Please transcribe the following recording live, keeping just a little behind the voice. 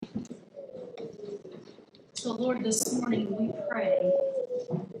So, Lord, this morning we pray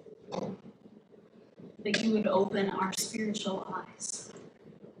that you would open our spiritual eyes.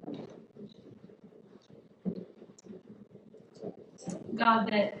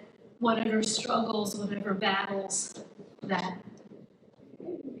 God, that whatever struggles, whatever battles that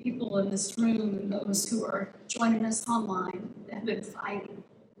people in this room and those who are joining us online have been fighting,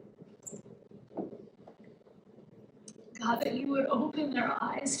 God, that you would open their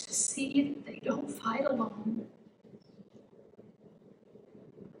eyes to see that they don't fight alone.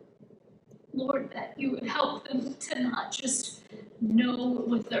 Lord, that you would help them to not just know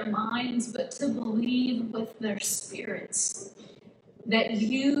with their minds, but to believe with their spirits that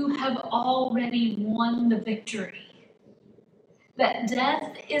you have already won the victory, that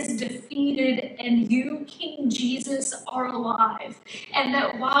death is defeated and you, King Jesus, are alive, and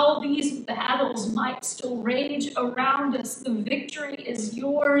that while these battles might still rage around us, the victory is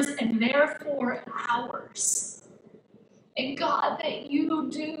yours and therefore ours. And God, that you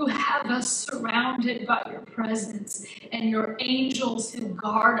do have us surrounded by your presence and your angels who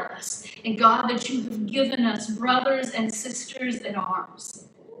guard us. And God, that you have given us brothers and sisters in arms.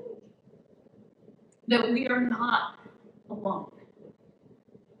 That we are not alone.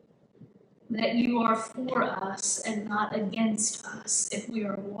 That you are for us and not against us if we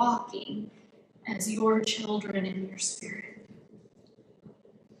are walking as your children in your spirit.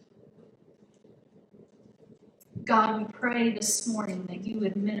 God, we pray this morning that you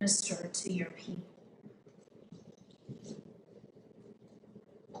would minister to your people.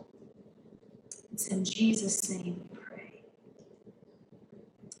 It's in Jesus' name we pray.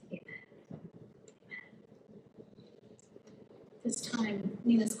 Amen. This time,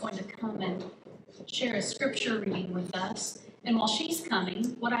 Nina's going to come and share a scripture reading with us. And while she's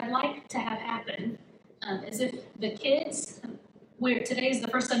coming, what I'd like to have happen is if the kids, today's the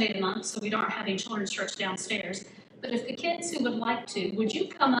first Sunday of the month, so we don't have any children's church downstairs. But if the kids who would like to, would you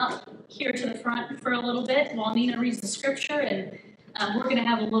come up here to the front for a little bit while Nina reads the scripture? And we're going to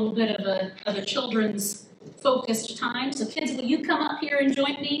have a little bit of a children's focused time. So kids, will you come up here and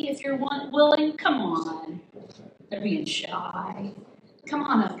join me if you're willing? Come on. They're being shy. Come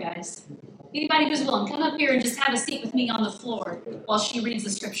on up, guys. Anybody who's willing, come up here and just have a seat with me on the floor while she reads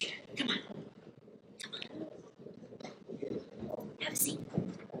the scripture. Come on. Come on. Have a seat.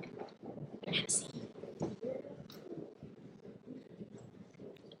 Have a seat.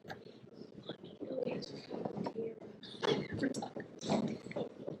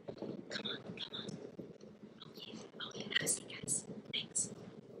 Come on. Okay, have a seat, guys. Thanks.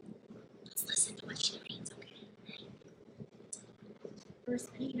 Let's listen to what she reads, okay? 1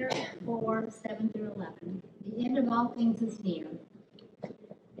 Peter 4, 7 through 11. The end of all things is near.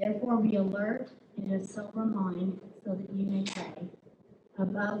 Therefore be alert and of sober mind so that you may pray.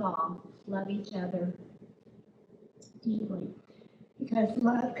 Above all, love each other deeply, because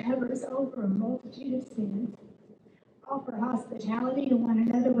love covers over a multitude of sins. Offer hospitality to one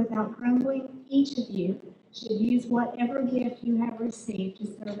another without grumbling. Each of you should use whatever gift you have received to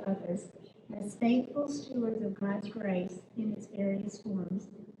serve others as faithful stewards of God's grace in its various forms.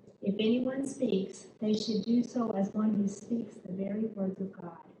 If anyone speaks, they should do so as one who speaks the very words of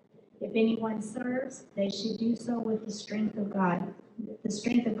God. If anyone serves, they should do so with the strength of God. The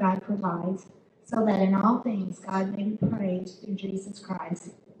strength of God provides, so that in all things God may be praised through Jesus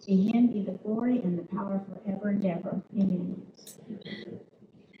Christ. To him be the glory and the power forever and ever. Amen.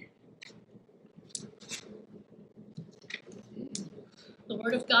 The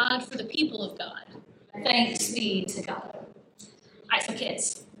word of God for the people of God. Thanks be to God. All right, so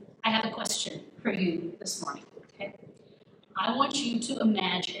kids, I have a question for you this morning, okay? I want you to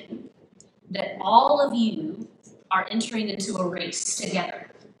imagine that all of you are entering into a race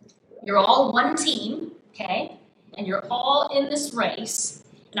together. You're all one team, okay? And you're all in this race.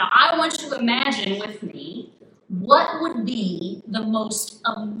 Now, I want you to imagine with me what would be the most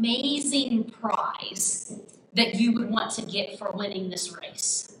amazing prize that you would want to get for winning this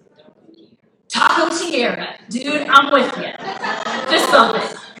race. Taco Tierra. Dude, I'm with you. Just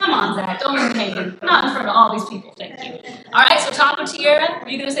something. Come on, Zach. Don't leave me hanging. Not in front of all these people. Thank you. All right, so Taco Tierra. Are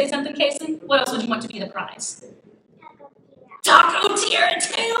you going to say something, Casey? What else would you want to be the prize? Taco Tierra,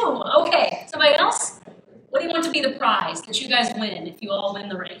 too. Okay. Somebody else? What do you want to be the prize that you guys win if you all win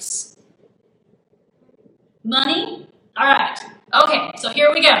the race? Money? All right. Okay, so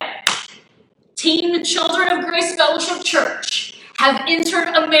here we go. Team Children of Grace Fellowship Church have entered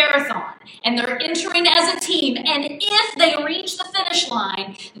a marathon, and they're entering as a team, and if they reach the finish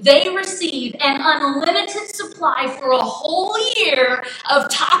line, they receive an unlimited supply for a whole year of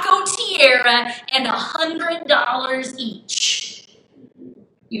Taco Tierra and $100 each.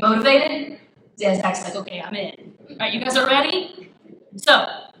 You motivated? Zach's like, okay, I'm in. All right, you guys are ready? So,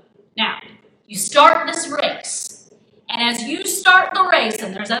 now, you start this race. And as you start the race,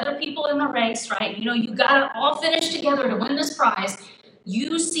 and there's other people in the race, right? You know, you got to all finish together to win this prize.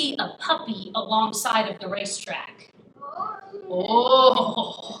 You see a puppy alongside of the racetrack.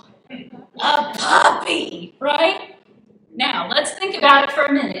 Oh, a puppy, right? Now, let's think about it for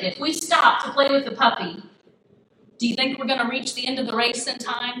a minute. If we stop to play with the puppy, do you think we're going to reach the end of the race in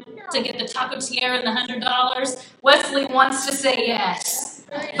time to get the Taco Tiara and the $100? Wesley wants to say yes.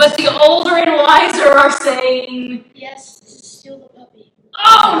 But the older and wiser are saying, yes, steal the puppy.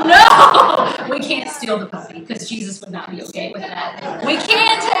 oh no! We can't steal the puppy because Jesus would not be okay with that. We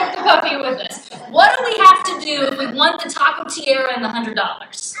can't take the puppy with us. What do we have to do if we want the Taco Tiara and the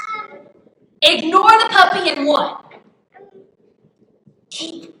 $100? Ignore the puppy and what?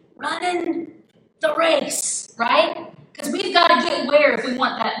 Keep running the race, right? Because we've got to get where if we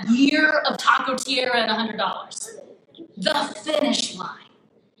want that year of Taco Tiara and $100? The finish line.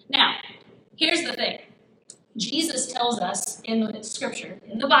 Now, here's the thing. Jesus tells us in the scripture,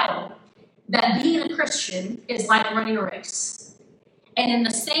 in the Bible, that being a Christian is like running a race. And in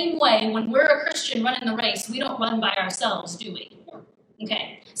the same way, when we're a Christian running the race, we don't run by ourselves, do we?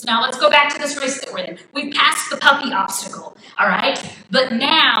 Okay, so now let's go back to this race that we're in. We passed the puppy obstacle, all right? But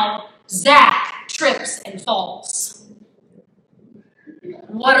now, Zach trips and falls.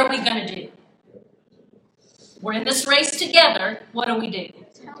 What are we going to do? We're in this race together. What do we do?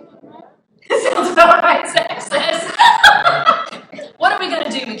 Sounds about right, Zach says. What are we going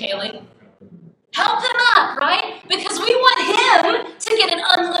to do, McKaylee? Help him up, right? Because we want him to get an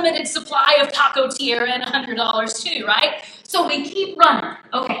unlimited supply of Taco Tiara and $100 too, right? So we keep running.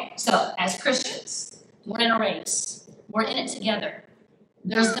 Okay, so as Christians, we're in a race. We're in it together.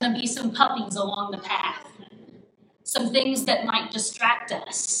 There's going to be some puppies along the path. Some things that might distract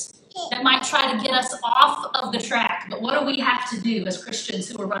us, that might try to get us off of the track. But what do we have to do as Christians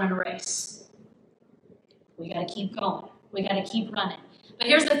who are running a race? We got to keep going. We got to keep running. But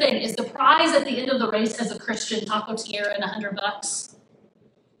here's the thing. Is the prize at the end of the race as a Christian Taco Tiara and $100?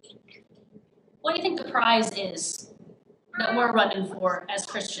 What do you think the prize is that we're running for as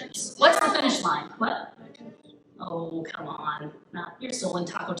Christians? What's the finish line? What? Oh, come on. You're still in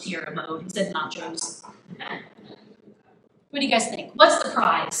Taco Tiara mode. He said nachos. What do you guys think? What's the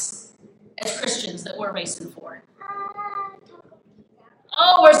prize as Christians that we're racing for?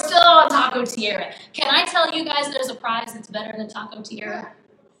 Oh, we're still on Taco Tiara. Can I tell you guys there's a prize that's better than Taco Tiara?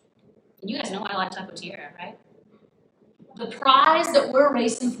 You guys know I like Taco Tiara, right? The prize that we're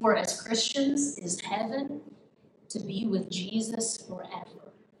racing for as Christians is heaven, to be with Jesus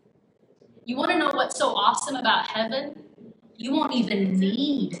forever. You want to know what's so awesome about heaven? You won't even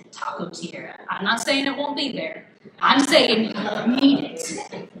need Taco Tiara. I'm not saying it won't be there. I'm saying you won't need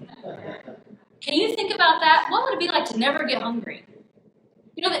it. Can you think about that? What would it be like to never get hungry?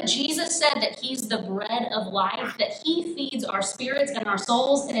 You know that Jesus said that he's the bread of life, that he feeds our spirits and our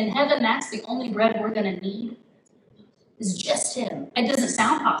souls, and in heaven, that's the only bread we're going to need, is just him. It doesn't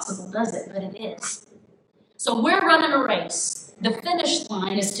sound possible, does it? But it is. So we're running a race. The finish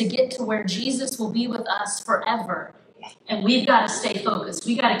line is to get to where Jesus will be with us forever. And we've got to stay focused.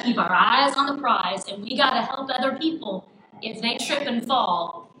 We got to keep our eyes on the prize, and we got to help other people if they trip and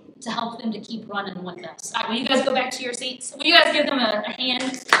fall, to help them to keep running with us. All right, will you guys go back to your seats? Will you guys give them a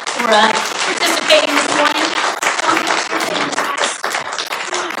hand for participating this morning?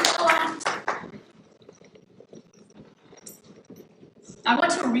 I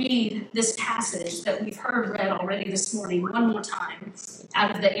want to read this passage that we've heard read already this morning one more time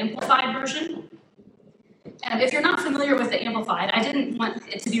out of the Amplified version. And if you're not familiar with the Amplified, I didn't want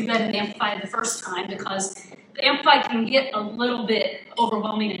it to be read in the Amplified the first time because the Amplified can get a little bit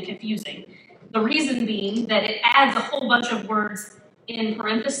overwhelming and confusing. The reason being that it adds a whole bunch of words in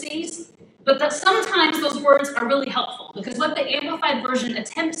parentheses, but that sometimes those words are really helpful because what the Amplified version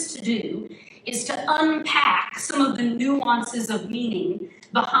attempts to do is to unpack some of the nuances of meaning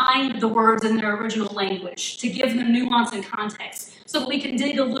behind the words in their original language, to give them nuance and context so that we can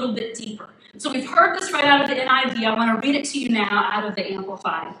dig a little bit deeper. So we've heard this right out of the NIV. I want to read it to you now out of the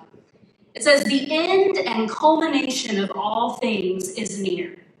Amplified. It says, "The end and culmination of all things is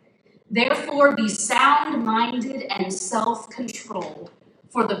near. Therefore be sound-minded and self-controlled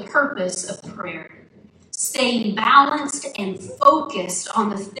for the purpose of prayer, staying balanced and focused on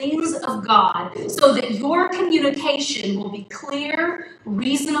the things of God so that your communication will be clear,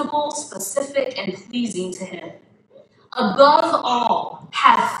 reasonable, specific, and pleasing to Him. Above all,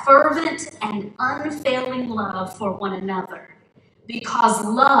 have fervent and unfailing love for one another, because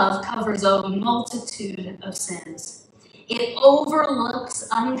love covers a multitude of sins. It overlooks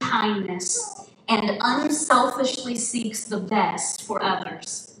unkindness and unselfishly seeks the best for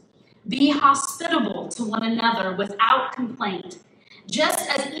others. Be hospitable to one another without complaint. Just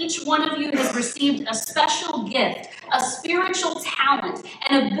as each one of you has received a special gift, a spiritual talent,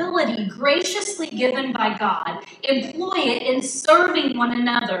 an ability graciously given by God, employ it in serving one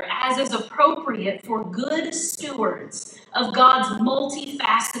another as is appropriate for good stewards of God's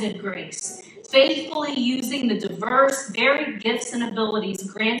multifaceted grace, faithfully using the diverse, varied gifts and abilities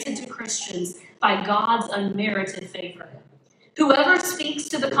granted to Christians by God's unmerited favor. Whoever speaks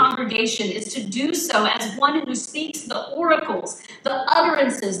to the congregation is to do so as one who speaks the oracles, the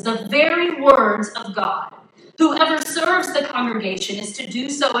utterances, the very words of God. Whoever serves the congregation is to do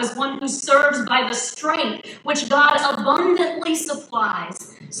so as one who serves by the strength which God abundantly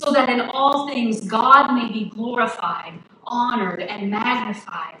supplies, so that in all things God may be glorified, honored, and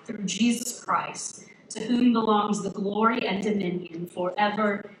magnified through Jesus Christ, to whom belongs the glory and dominion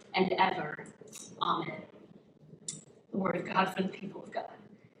forever and ever. Amen. The word of God for the people of God.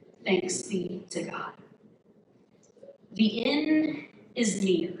 Thanks be to God. The end is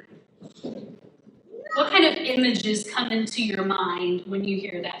near. What kind of images come into your mind when you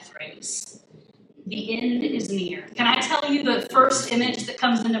hear that phrase? The end is near. Can I tell you the first image that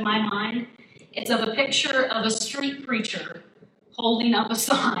comes into my mind? It's of a picture of a street preacher holding up a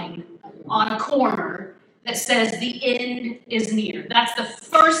sign on a corner that says the end is near. That's the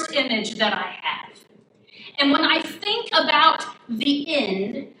first image that I have. And when I think about the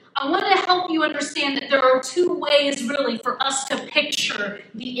end, I want to help you understand that there are two ways really for us to picture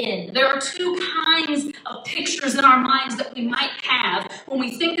the end. There are two kinds of pictures in our minds that we might have when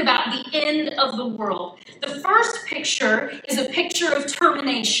we think about the end of the world. The first picture is a picture of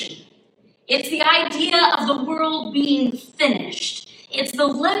termination. It's the idea of the world being finished. It's the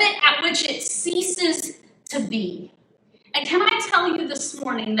limit at which it ceases to be. And can I tell you this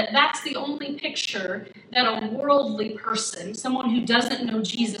morning that that's the only picture that a worldly person, someone who doesn't know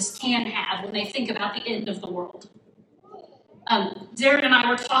Jesus, can have when they think about the end of the world? Darren and I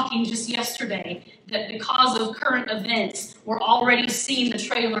were talking just yesterday that because of current events, we're already seeing the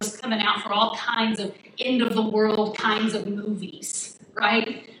trailers coming out for all kinds of end of the world kinds of movies,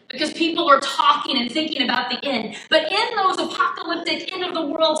 right? Because people are talking and thinking about the end. But in those apocalyptic end of the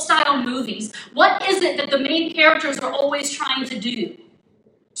world style movies, what is it that the main characters are always trying to do?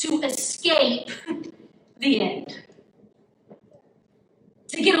 To escape the end.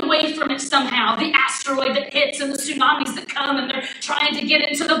 To get away from it somehow. The asteroid that hits and the tsunamis that come and they're trying to get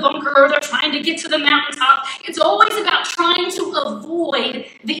into the bunker or they're trying to get to the mountaintop. It's always about trying to avoid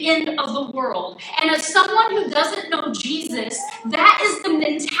the end of the world. And as someone who doesn't know Jesus, that is the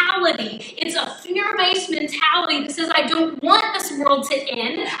mentality. It's a fear-based mentality that says, I don't want this world to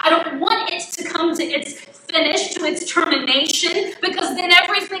end. I don't want it to come to its finish, to its termination, because then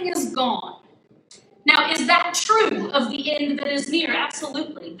everything is gone. Now, is that true of the end that is near?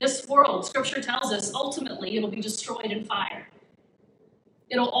 Absolutely. This world, Scripture tells us, ultimately it'll be destroyed in fire.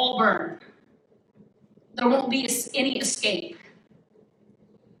 It'll all burn. There won't be any escape.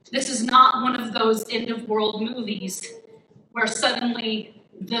 This is not one of those end-of-world movies where suddenly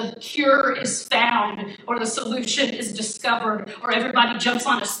the cure is found or the solution is discovered or everybody jumps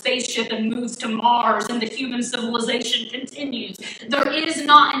on a spaceship and moves to Mars and the human civilization continues. There is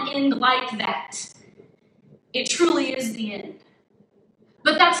not an end like that. It truly is the end.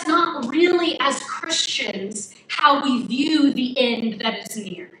 But that's not really, as Christians, how we view the end that is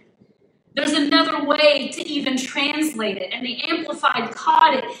near. There's another way to even translate it, and the Amplified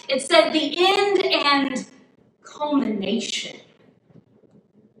caught it. It said the end and culmination.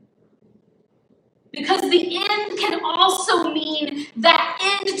 Because the end can also mean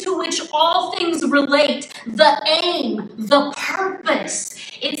that end to which all things relate, the aim, the purpose.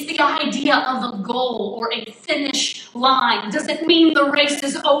 It's the idea of a goal or a finish line. Does it mean the race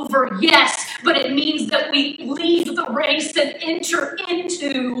is over? Yes, but it means that we leave the race and enter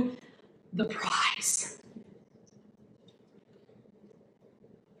into the prize.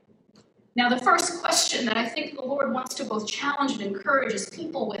 Now, the first question that I think the Lord wants to both challenge and encourage his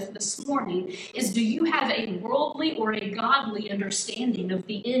people with this morning is, do you have a worldly or a godly understanding of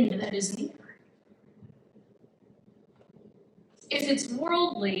the end that is near? If it's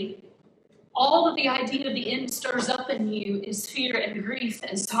worldly, all that the idea of the end stirs up in you is fear and grief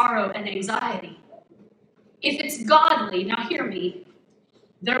and sorrow and anxiety. If it's godly, now hear me,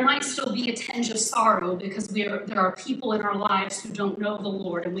 there might still be a tinge of sorrow because there are people in our lives who don't know the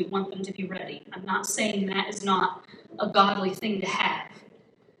Lord and we want them to be ready. I'm not saying that is not a godly thing to have.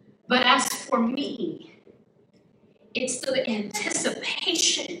 But as for me, it's the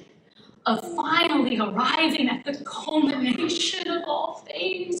anticipation of finally arriving at the culmination of all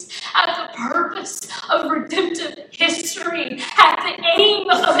things. at the purpose of redemptive history, at the aim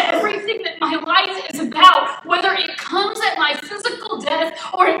of everything that my life is about, whether it comes at my physical death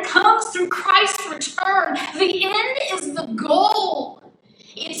or it comes through Christ's return. The end is the goal.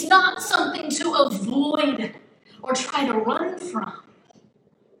 It's not something to avoid or try to run from.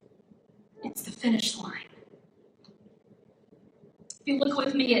 It's the finish line. If you look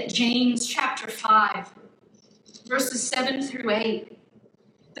with me at James chapter 5, verses 7 through 8,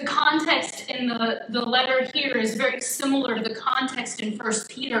 the context in the letter here is very similar to the context in 1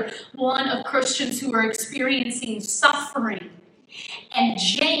 Peter, one of Christians who are experiencing suffering. And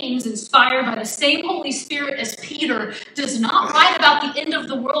James, inspired by the same Holy Spirit as Peter, does not write about the end of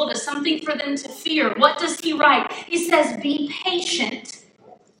the world as something for them to fear. What does he write? He says, be patient.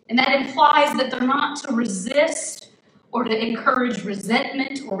 And that implies that they're not to resist or to encourage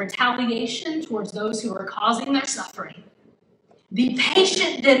resentment or retaliation towards those who are causing their suffering. Be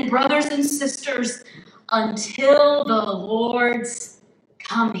patient then, brothers and sisters, until the Lord's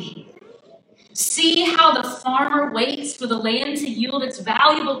coming. See how the farmer waits for the land to yield its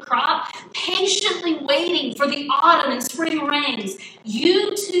valuable crop, patiently waiting for the autumn and spring rains.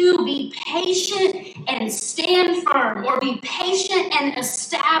 You too be patient and stand firm, or be patient and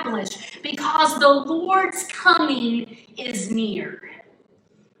established, because the Lord's coming is near.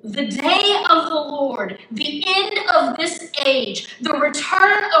 The day of the Lord, the end of this age, the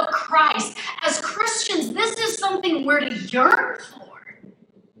return of Christ. As Christians, this is something we're to yearn for.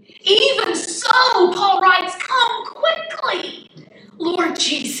 Even so, Paul writes, come quickly, Lord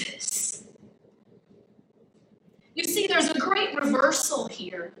Jesus. You see, there's a great reversal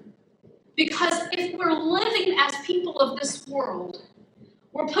here. Because if we're living as people of this world,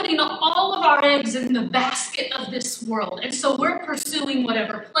 we're putting all of our eggs in the basket of this world. And so we're pursuing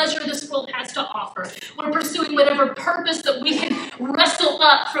whatever pleasure this world has to offer. We're pursuing whatever purpose that we can wrestle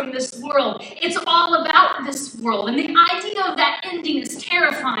up from this world. It's all about this world. And the idea of that ending is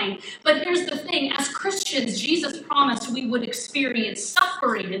terrifying. But here's the thing. As Christians, Jesus promised we would experience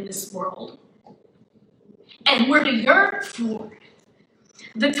suffering in this world. And we're to yearn for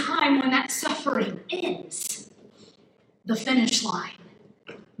the time when that suffering ends. The finish line.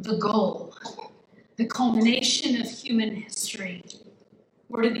 The goal, the culmination of human history.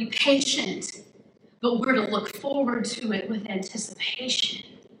 We're to be patient, but we're to look forward to it with anticipation.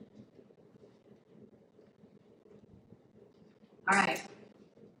 All right.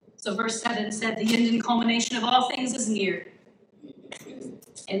 So verse 7 said, the end and culmination of all things is near.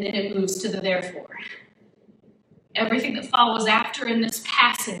 And then it moves to the therefore. Everything that follows after in this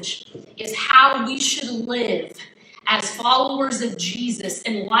passage is how we should live as followers of Jesus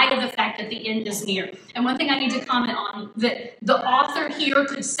in light of the fact that the end is near. And one thing I need to comment on, that the author here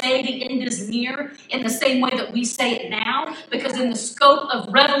could say the end is near in the same way that we say it now, because in the scope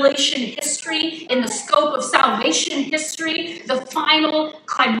of Revelation history, in the scope of salvation history, the final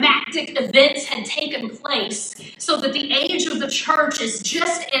climactic events had taken place, so that the age of the church is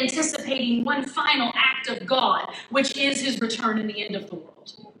just anticipating one final act of God, which is his return in the end of the world.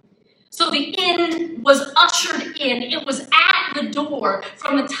 So the end was ushered in. It was at the door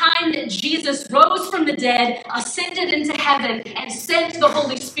from the time that Jesus rose from the dead, ascended into heaven, and sent the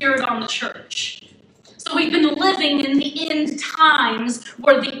Holy Spirit on the church. So we've been living in the end times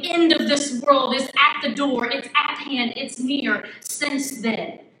where the end of this world is at the door, it's at hand, it's near since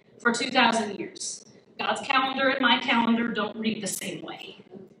then for 2,000 years. God's calendar and my calendar don't read the same way.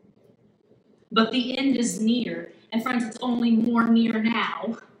 But the end is near. And friends, it's only more near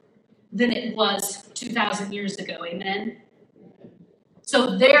now than it was 2,000 years ago. Amen?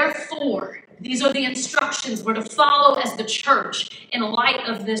 So therefore, these are the instructions we're to follow as the church in light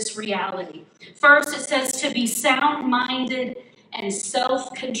of this reality. First, it says to be sound-minded and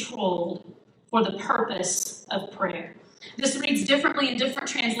self-controlled for the purpose of prayer. This reads differently in different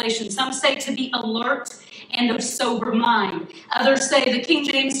translations. Some say to be alert and of sober mind. Others say, the King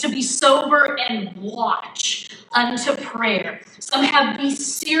James, to be sober and watch unto prayer. Some have be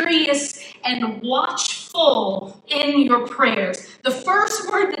serious and watchful in your prayers. The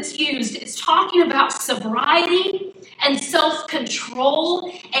first word that's used is talking about sobriety and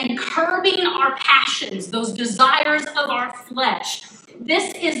self-control and curbing our passions, those desires of our flesh.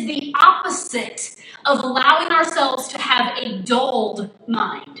 This is the opposite of allowing ourselves to have a dulled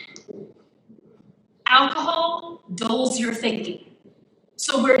mind. Alcohol dulls your thinking.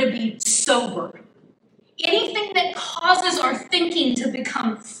 So we're to be sober. Anything that causes our thinking to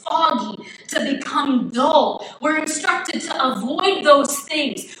become foggy, to become dull, we're instructed to avoid those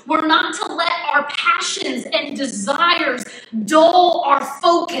things. We're not to let our passions and desires dull our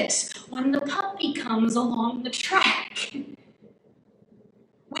focus when the puppy comes along the track.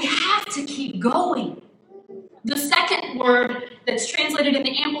 We have to keep going. The second word that's translated in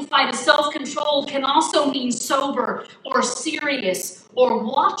the Amplified as self-controlled can also mean sober or serious or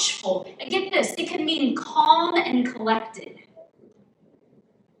watchful. And get this, it can mean calm and collected.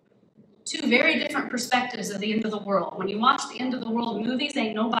 Two very different perspectives of the end of the world. When you watch the end of the world movies,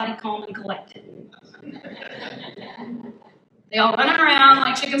 ain't nobody calm and collected. They all running around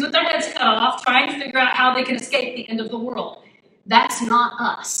like chickens with their heads cut off, trying to figure out how they can escape the end of the world. That's not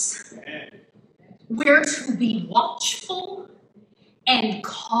us. We're to be watchful and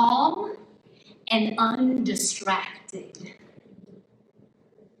calm and undistracted.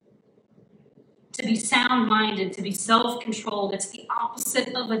 To be sound-minded, to be self-controlled. It's the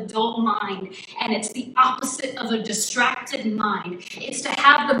opposite of a dull mind, and it's the opposite of a distracted mind. It's to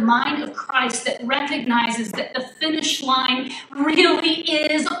have the mind of Christ that recognizes that the finish line really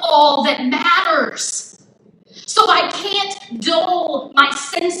is all that matters. So I can't dull my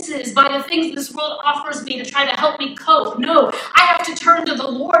senses by the things this world offers me to try to help me cope. No, I have to turn to the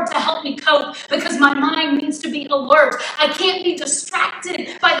Lord to help me cope because my mind needs to be alert. I can't be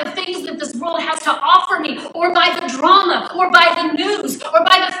distracted by the things that this world has to offer me, or by the drama, or by the news, or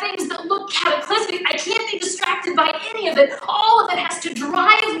by the things that look cataclysmic. I can't be distracted by any of it. All of it has to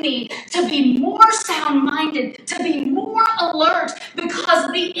drive me to be more sound-minded, to be more alert,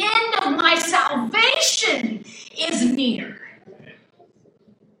 because the end of my salvation is near.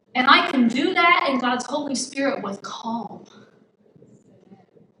 And I can do that in God's Holy Spirit with calm.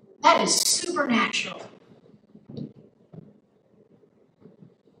 That is supernatural.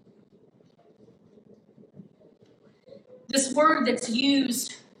 This word that's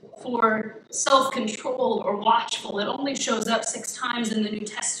used for self-control or watchful, it only shows up 6 times in the New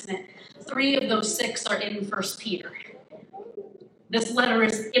Testament. 3 of those 6 are in 1 Peter. This letter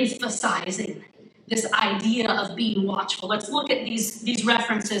is emphasizing this idea of being watchful. Let's look at these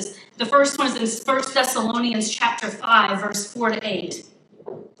references. The first one is in 1 Thessalonians chapter 5, verse 4 to 8.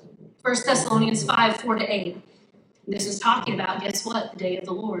 1 Thessalonians 5, 4 to 8. This is talking about, guess what? The day of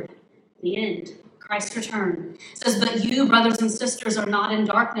the Lord, the end, Christ's return. It says, but you, brothers and sisters, are not in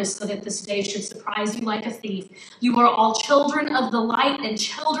darkness so that this day should surprise you like a thief. You are all children of the light and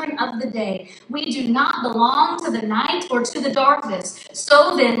children of the day. We do not belong to the night or to the darkness.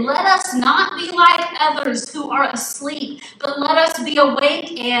 So then, let us not be like others who are asleep, but let us be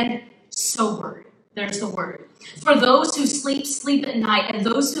awake and sober. There's the word. For those who sleep, sleep at night, and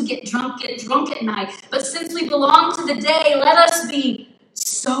those who get drunk at night. But since we belong to the day, let us be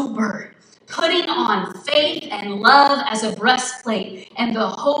sober, putting on faith and love as a breastplate and the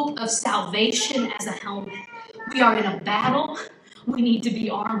hope of salvation as a helmet. We are in a battle. We need to be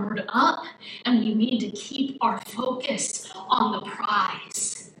armored up, and we need to keep our focus on the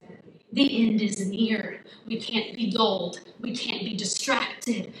prize. The end is near. We can't be dulled. We can't be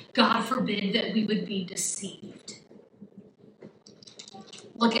distracted. God forbid that we would be deceived.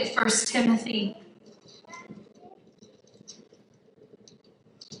 Look at 1 Timothy.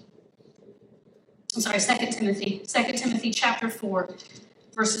 I'm sorry, 2 Timothy. 2 Timothy chapter 4,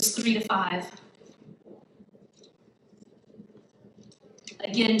 verses 3 to 5.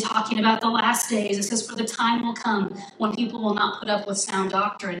 Again, talking about the last days, it says, for the time will come when people will not put up with sound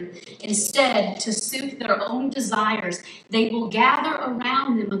doctrine. Instead, to suit their own desires, they will gather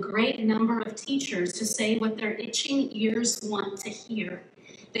around them a great number of teachers to say what their itching ears want to hear.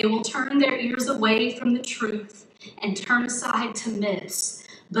 They will turn their ears away from the truth and turn aside to myths.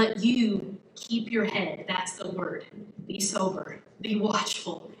 But you keep your head, that's the word. Be sober, be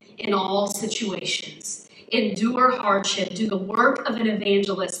watchful in all situations. Endure hardship, do the work of an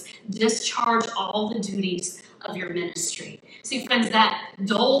evangelist, discharge all the duties of your ministry. See, friends, that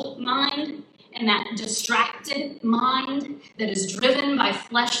dull mind and that distracted mind that is driven by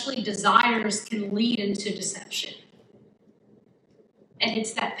fleshly desires can lead into deception. And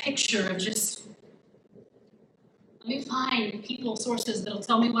it's that picture of just, let me find people, sources that'll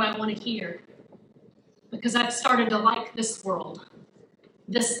tell me what I want to hear. Because I've started to like this world,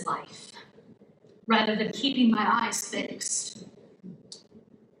 this life, rather than keeping my eyes fixed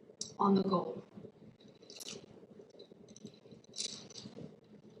on the goal.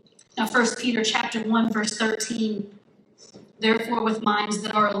 Now, 1 Peter chapter 1, verse 13. Therefore, with minds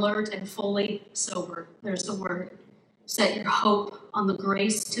that are alert and fully sober, there's the word, set your hope on the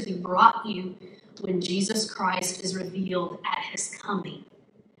grace to be brought you when Jesus Christ is revealed at his coming.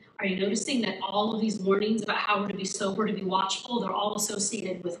 Are you noticing that all of these warnings about how we're to be sober, to be watchful, they're all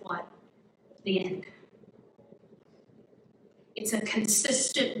associated with what? The end. It's a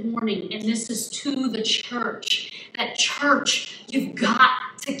consistent warning, and this is to the church. That church, you've got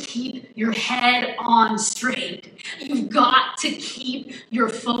to keep your head on straight. You've got to keep your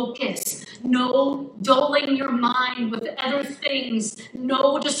focus. No dulling your mind with other things.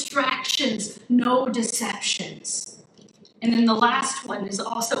 No distractions. No deceptions. And then the last one is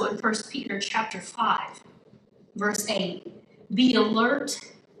also in 1 Peter chapter 5, verse 8. Be alert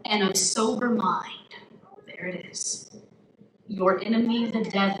and of sober mind. There it is. Your enemy, the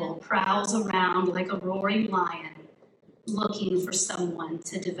devil, prowls around like a roaring lion, looking for someone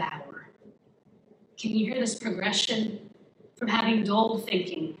to devour. Can you hear this progression from having dull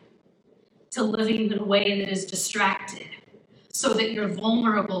thinking to living in a way that is distracted, so that you're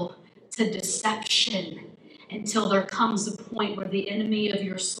vulnerable to deception until there comes a point where the enemy of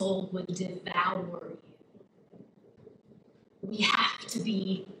your soul would devour you? We have to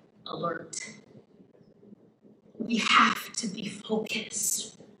be alert. We have to be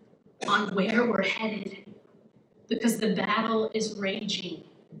focused on where we're headed, because the battle is raging.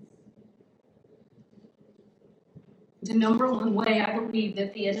 The number one way I believe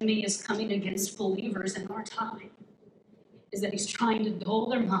that the enemy is coming against believers in our time is that he's trying to dull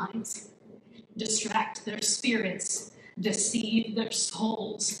their minds, distract their spirits, deceive their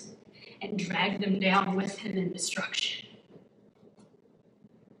souls, and drag them down with him in destruction.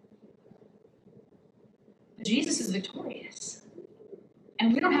 But Jesus is victorious,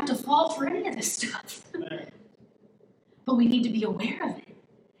 and we don't have to fall for any of this stuff. But we need to be aware of it.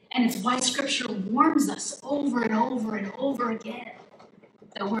 And it's why Scripture warns us over and over and over again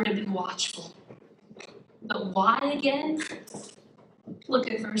that we're to be watchful. But why again?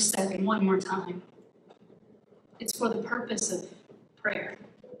 Look at verse 7 one more time. It's for the purpose of prayer.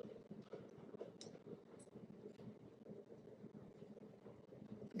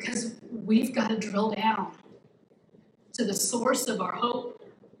 Because we've got to drill down to the source of our hope,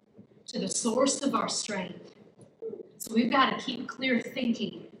 to the source of our strength. So we've got to keep clear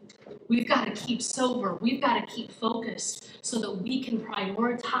thinking. We've got to keep sober. We've got to keep focused so that we can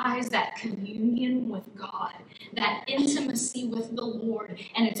prioritize that communion with God, that intimacy with the Lord.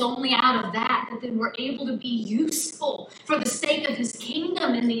 And it's only out of that that then we're able to be useful for the sake of his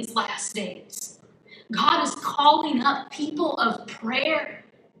kingdom in these last days. God is calling up people of prayer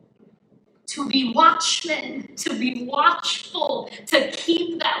to be watchmen, to be watchful, to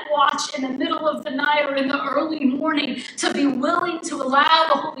keep that watch in the middle of the night or in the early morning, to be willing to allow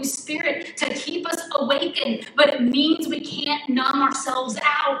the Holy Spirit to keep us awakened. But it means we can't numb ourselves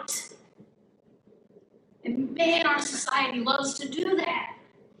out. And man, our society loves to do that.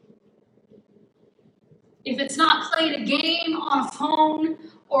 If it's not playing a game on a phone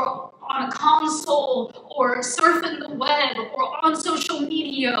or on a console or surfing the web or on social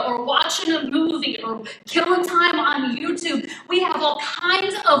media or watching a movie or killing time on YouTube, we have all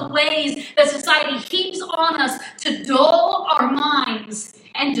kinds of ways that society heaps on us to dull our minds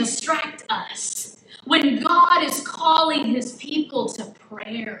and distract us when God is calling his people to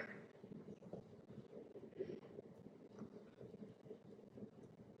prayer.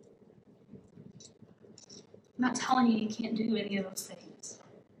 I'm not telling you can't do any of those things.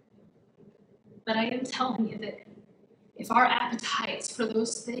 But I am telling you that if our appetites for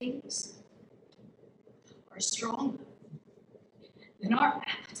those things are strong, then our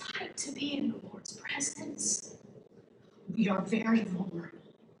appetite to be in the Lord's presence, we are very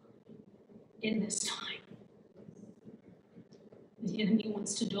vulnerable in this time. The enemy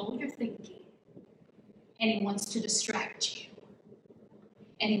wants to dull your thinking, and he wants to distract you.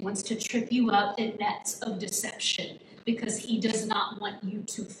 And he wants to trip you up in nets of deception because he does not want you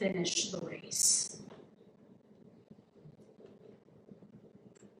to finish the race.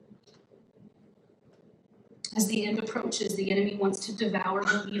 As the end approaches, the enemy wants to devour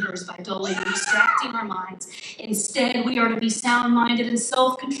believers by dulling and distracting our minds. Instead, we are to be sound-minded and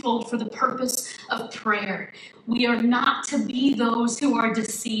self-controlled for the purpose of prayer. We are not to be those who are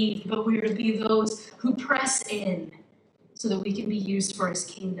deceived, but we are to be those who press in so that we can be used for his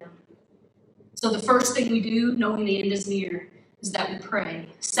kingdom. So the first thing we do, knowing the end is near, is that we pray.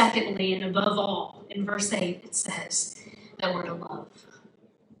 Secondly, and above all, in verse 8, it says that we're to love.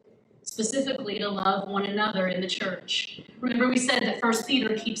 Specifically to love one another in the church. Remember we said that 1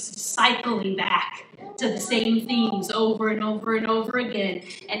 Peter keeps cycling back to the same themes over and over and over again.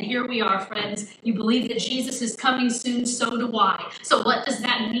 And here we are, friends. You believe that Jesus is coming soon, so do I. So what does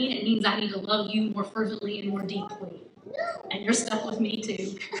that mean? It means I need to love you more fervently and more deeply. And you're stuck with me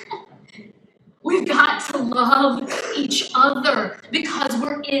too. We've got to love each other because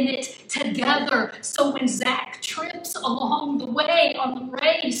we're in it together. So when Zach trips along the way on the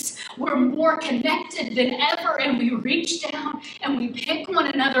race, we're more connected than ever, and we reach down and we pick one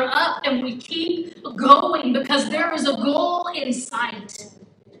another up and we keep going because there is a goal in sight.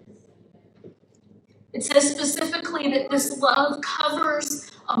 It says specifically that this love covers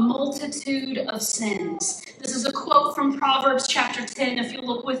a multitude of sins. This is a quote from Proverbs chapter 10. If you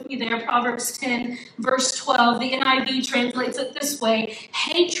look with me there, Proverbs 10, verse 12. The NIV translates it this way: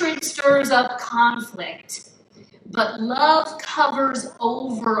 hatred stirs up conflict, but love covers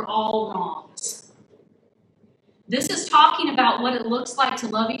over all wrongs. This is talking about what it looks like to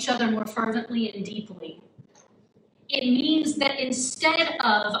love each other more fervently and deeply. It means that instead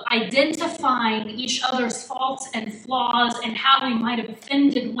of identifying each other's faults and flaws and how we might have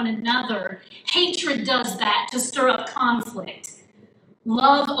offended one another, hatred does that to stir up conflict.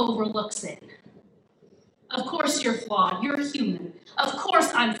 Love overlooks it. Of course you're flawed. You're human. Of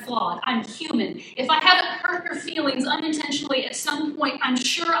course I'm flawed. I'm human. If I haven't hurt your feelings unintentionally at some point, I'm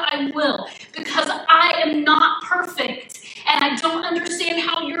sure I will, because I am not perfect. And I don't understand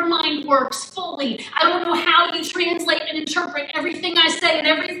how your mind works fully. I don't know how you translate and interpret everything I say and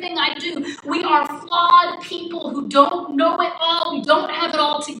everything I do. We are flawed people who don't know it all. We don't have it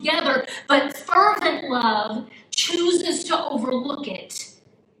all together. But fervent love chooses to overlook it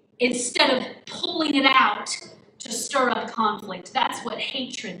instead of pulling it out to stir up conflict. That's what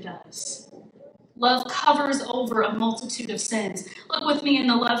hatred does. Love covers over a multitude of sins. Look with me in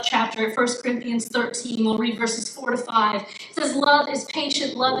the love chapter at 1 Corinthians 13. We'll read verses 4 to 5. It says, love is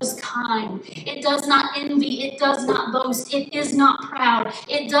patient, love is kind. It does not envy, it does not boast, it is not proud.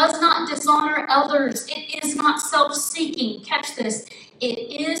 It does not dishonor others, it is not self-seeking. Catch this.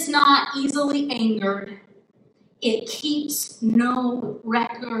 It is not easily angered. It keeps no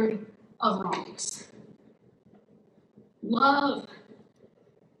record of wrongs. Love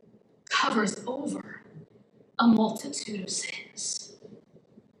covers over a multitude of sins.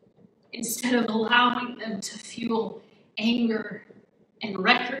 Instead of allowing them to fuel anger and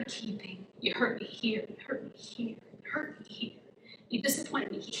record keeping, you hurt me here, you hurt me here, you hurt me here. You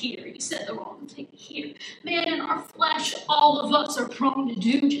disappointed me here, you said the wrong thing here. Man, in our flesh, all of us are prone to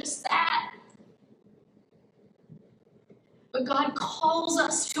do just that. But God calls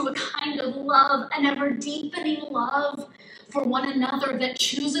us to a kind of love, an ever deepening love for one another that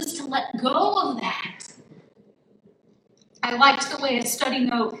chooses to let go of that. I liked the way a study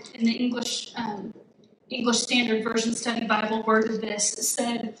note in the English Standard Version Study Bible worded this. It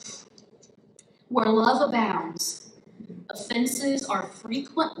said, where love abounds, offenses are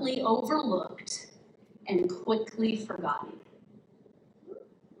frequently overlooked and quickly forgotten.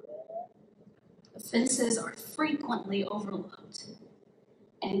 Offenses are frequently overlooked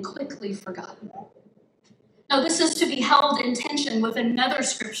and quickly forgotten. Now, this is to be held in tension with another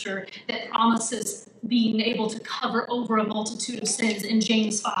scripture that promises being able to cover over a multitude of sins in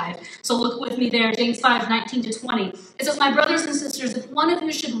James 5. So look with me there, James 5, 19 to 20. It says, my brothers and sisters, if one of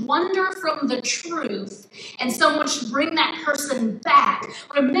you should wander from the truth and someone should bring that person back,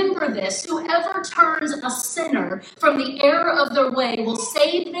 remember this: whoever turns a sinner from the error of their way will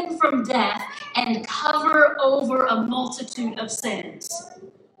save them from death and cover over a multitude of sins.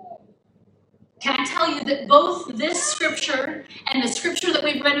 Can I tell you that both this scripture and the scripture that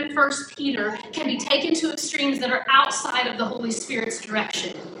we've read in 1 Peter can be taken to extremes that are outside of the Holy Spirit's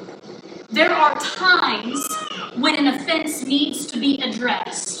direction? There are times when an offense needs to be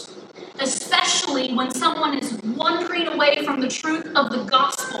addressed, especially when someone is wandering away from the truth of the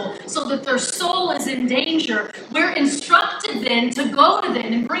gospel so that their soul is in danger. We're instructed then to go to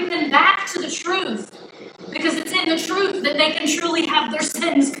them and bring them back to the truth, because it's in the truth that they can truly have their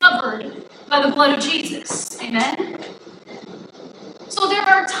sins covered by the blood of Jesus. Amen? So there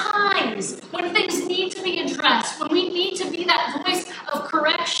are times when things need to be addressed, when we need to be that voice of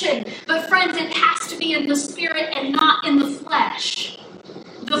correction. But friends, it has to be in the spirit and not in the flesh.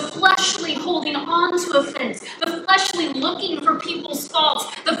 The fleshly holding on to offense, the fleshly looking for people's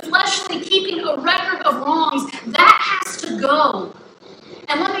faults, the fleshly keeping a record of wrongs, that has to go.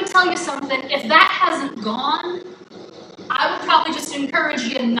 And let me tell you something, if that hasn't gone, I would probably just encourage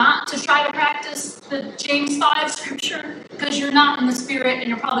you not to try to practice the James 5 scripture, because you're not in the spirit and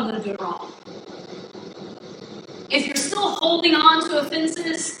you're probably going to do it wrong. If you're still holding on to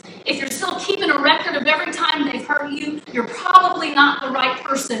offenses, if you're still keeping a record of every time they've hurt you, you're probably not the right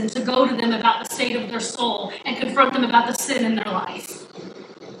person to go to them about the state of their soul and confront them about the sin in their life.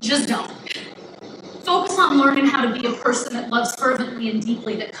 Just don't. Focus on learning how to be a person that loves fervently and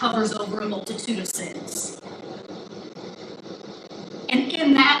deeply, that covers over a multitude of sins. And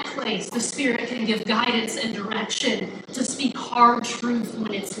in that place, the Spirit can give guidance and direction to speak hard truth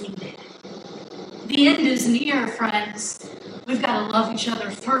when it's needed. The end is near, friends. We've got to love each other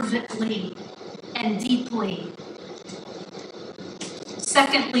fervently and deeply.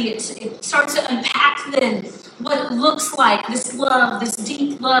 Secondly, it starts to unpack then what it looks like, this love, this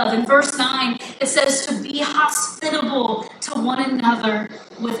deep love. In verse 9, it says to be hospitable to one another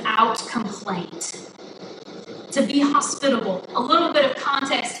without complaint. To be hospitable. A little bit of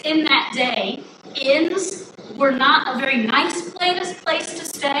context. In that day, inns were not a very nice place to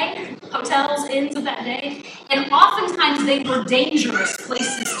stay. Hotels, inns of that day. And oftentimes they were dangerous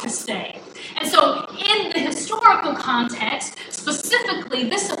places to stay. And so in the historical context, specifically,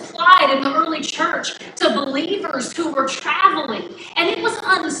 this applied in the early church to believers who were traveling. And it was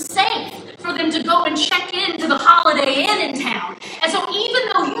unsafe for them to go and check into the Holiday Inn in town. And so even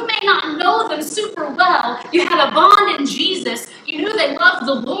though you may not know them super well, you had a bond in Jesus, you knew they loved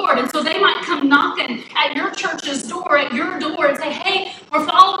the Lord, and so they might come knocking at your church's door, at your door, and say, hey, we're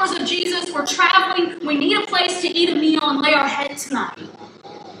followers of Jesus, we're traveling, we need a place to eat a meal and lay our head tonight.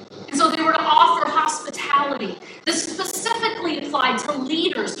 And so they were to offer hospitality. This specifically applied to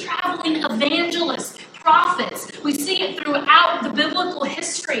leaders, traveling evangelists, prophets. We see it throughout the biblical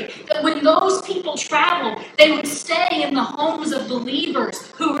history that when those people traveled, they would stay in the homes of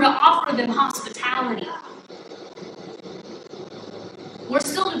believers who were to offer them hospitality. We're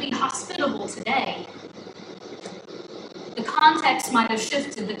still to be hospitable today. The context might have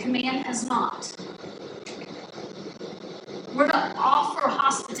shifted, the command has not. We're to offer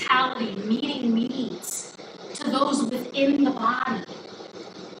hospitality, meeting needs to those within the body,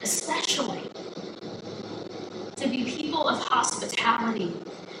 especially to be people of hospitality.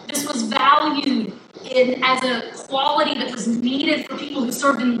 This was valued as a quality that was needed for people who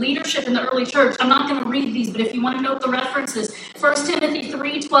served in leadership in the early church. I'm not going to read these, but if you want to note the references, 1 Timothy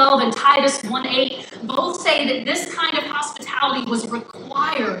 3:12 and Titus 1:8 both say that this kind of hospitality was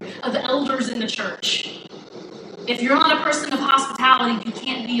required of elders in the church. If you're not a person of hospitality, you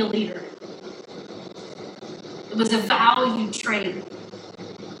can't be a leader. It was a valued trait.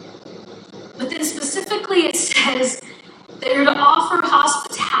 But then specifically it says that you're to offer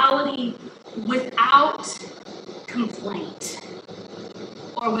hospitality without complaint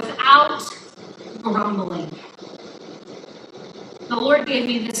or without grumbling. The Lord gave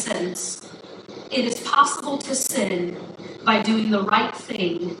me this sentence. It is possible to sin by doing the right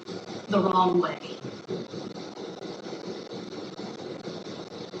thing the wrong way.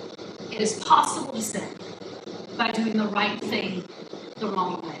 It is possible to sin by doing the right thing the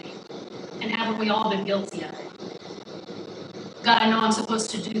wrong way. And haven't we all been guilty of it? God, I know I'm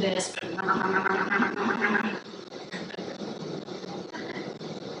supposed to do this, but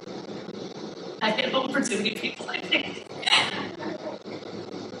I hit home for too many people, I think.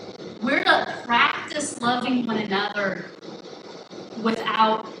 We're to practice loving one another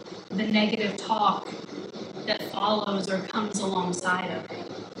without the negative talk that follows or comes alongside of it.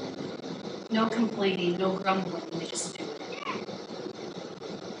 No complaining, no grumbling, we just do it.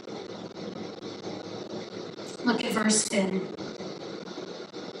 Look at verse 10.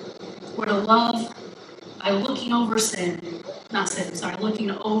 We're to love by looking over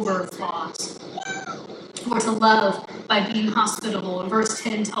looking over flaws. We're to love by being hospitable. And verse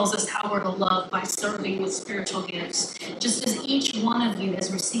 10 tells us how we're to love by serving with spiritual gifts. Just as each one of you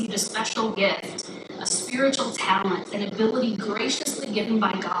has received a special gift, a spiritual talent, an ability graciously given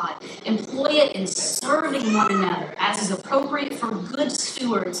by God, employ it in serving one another as is appropriate for good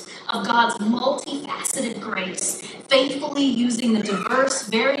stewards of God's multifaceted grace, faithfully using the diverse,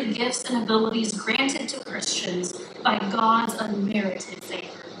 varied gifts and abilities granted to Christians by God's unmerited favor.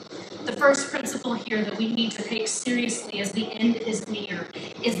 The first principle here that we need to take seriously as the end is near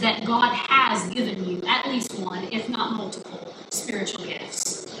is that God has given you at least one, if not multiple, spiritual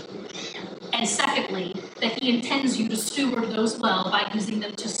gifts. And secondly, that He intends you to steward those well by using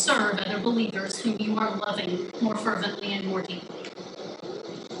them to serve other believers whom you are loving more fervently and more deeply.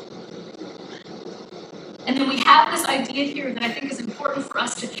 And then we have this idea here that I think is important for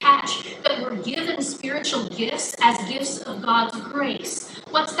us to catch, that we're given spiritual gifts as gifts of God's grace.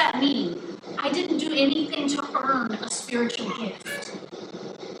 What's that mean? I didn't do anything to earn a spiritual gift.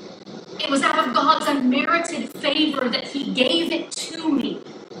 It was out of God's unmerited favor that He gave it to me.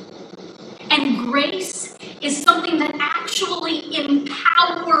 And grace is something that actually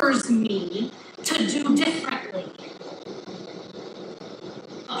empowers me to do differently.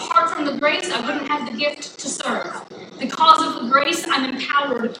 Apart from the grace, I wouldn't have the gift to serve. Because of the grace, I'm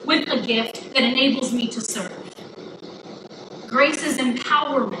empowered with a gift that enables me to serve. Grace is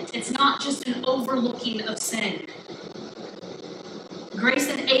empowerment. It's not just an overlooking of sin. Grace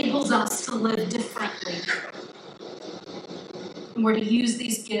enables us to live differently. And we're to use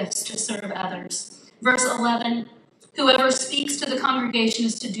these gifts to serve others. Verse 11, whoever speaks to the congregation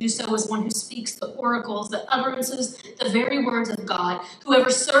is to do so as one who speaks the oracles, the utterances, the very words of God. Whoever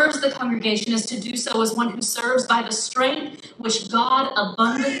serves the congregation is to do so as one who serves by the strength which God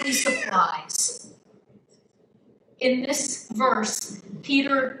abundantly supplies. In this verse,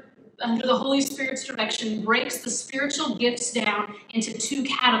 Peter, under the Holy Spirit's direction, breaks the spiritual gifts down into two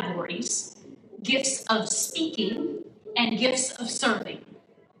categories: gifts of speaking and gifts of serving.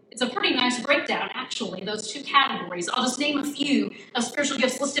 It's a pretty nice breakdown, actually, those two categories. I'll just name a few of spiritual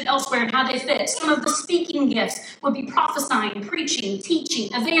gifts listed elsewhere and how they fit. Some of the speaking gifts would be prophesying, preaching, teaching,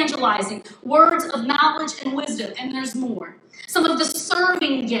 evangelizing, words of knowledge and wisdom, and there's more. Some of the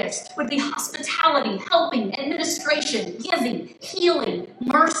serving gifts would be hospitality, helping, administration, giving, healing,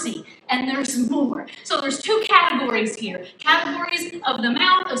 mercy, and there's more. So there's two categories here. Categories of the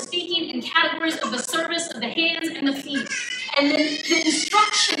mouth of speaking and categories of the service of the hands and the feet. And then the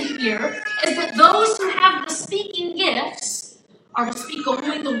instruction here is that those who have the speaking gifts are to speak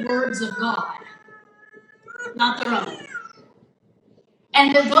only the words of God, not their own.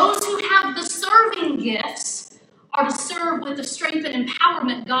 And that those who have the serving gifts are to serve with the strength and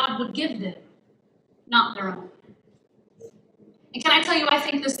empowerment God would give them, not their own. And can I tell you, I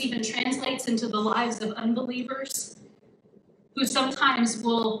think this even translates into the lives of unbelievers who sometimes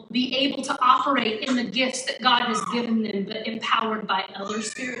will be able to operate in the gifts that God has given them, but empowered by other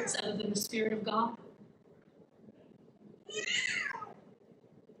spirits other than the Spirit of God.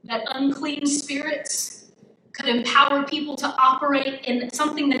 That unclean spirits could empower people to operate in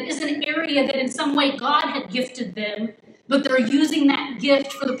something that is an area that in some way God had gifted them, but they're using that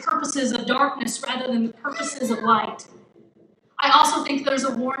gift for the purposes of darkness rather than the purposes of light. I also think there's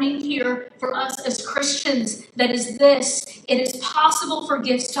a warning here for us as Christians that is this: it is possible for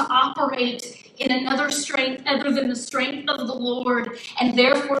gifts to operate in another strength other than the strength of the Lord, and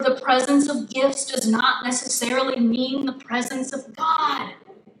therefore the presence of gifts does not necessarily mean the presence of God.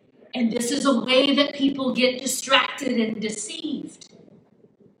 And this is a way that people get distracted and deceived.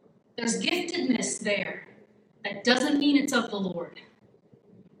 There's giftedness there. That doesn't mean it's of the Lord.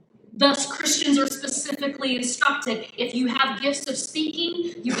 Thus, Christians are specifically instructed, if you have gifts of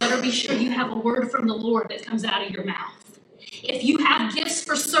speaking, you better be sure you have a word from the Lord that comes out of your mouth. If you have gifts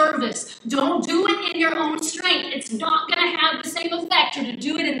for service, don't do it in your own strength. It's not going to have the same effect. You're to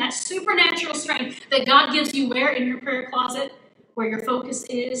do it in that supernatural strength that God gives you where? In your prayer closet, where your focus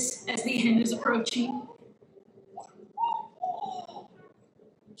is as the end is approaching.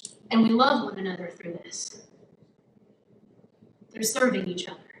 And we love one another through this. They're serving each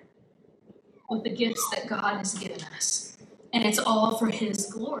other with the gifts that God has given us. And it's all for His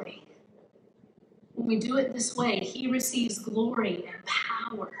glory. When we do it this way, He receives glory and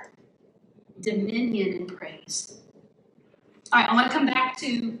power, dominion and praise. All right, I want to come back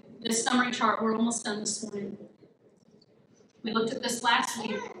to this summary chart. We're almost done this morning. We looked at this last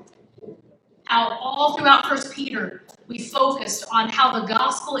week. How all throughout 1 Peter, we focused on how the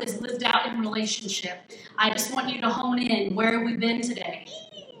gospel is lived out in relationship. I just want you to hone in. Where have we been today?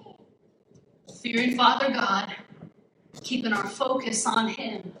 Fearing Father God, keeping our focus on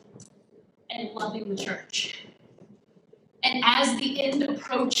Him, and loving the church. And as the end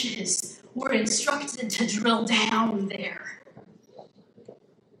approaches, we're instructed to drill down there.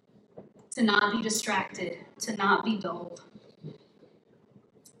 To not be distracted, to not be dulled.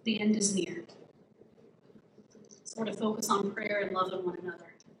 The end is near. So we're to focus on prayer and loving one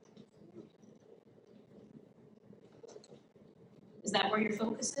another. Is that where your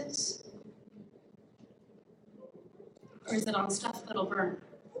focus is? Or is it on stuff that'll burn?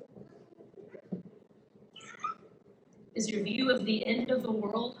 Is your view of the end of the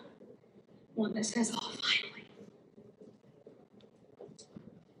world one that says, oh, finally?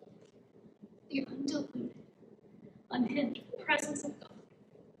 The undiluted, unhindered presence of God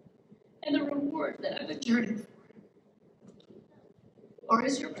and the reward that I've been yearning for? Or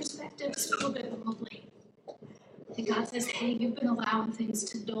is your perspective still a bit wobbly? And God says, hey, you've been allowing things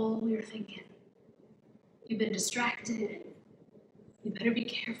to dull your thinking. You've been distracted. You better be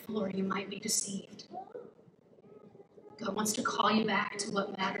careful or you might be deceived. God wants to call you back to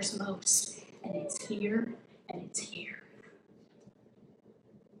what matters most. And it's here and it's here.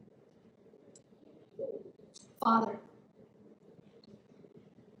 Father,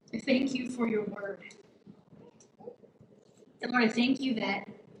 I thank you for your word. And Lord, I thank you that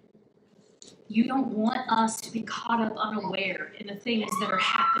you don't want us to be caught up unaware in the things that are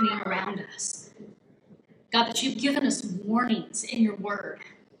happening around us. God, that you've given us warnings in your word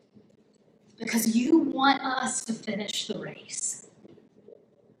because you want us to finish the race.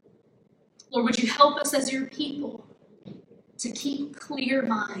 Lord, would you help us as your people to keep clear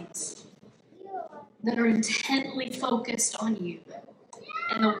minds that are intently focused on you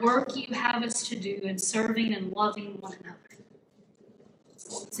and the work you have us to do in serving and loving one another.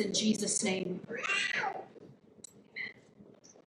 It's in Jesus' name we pray.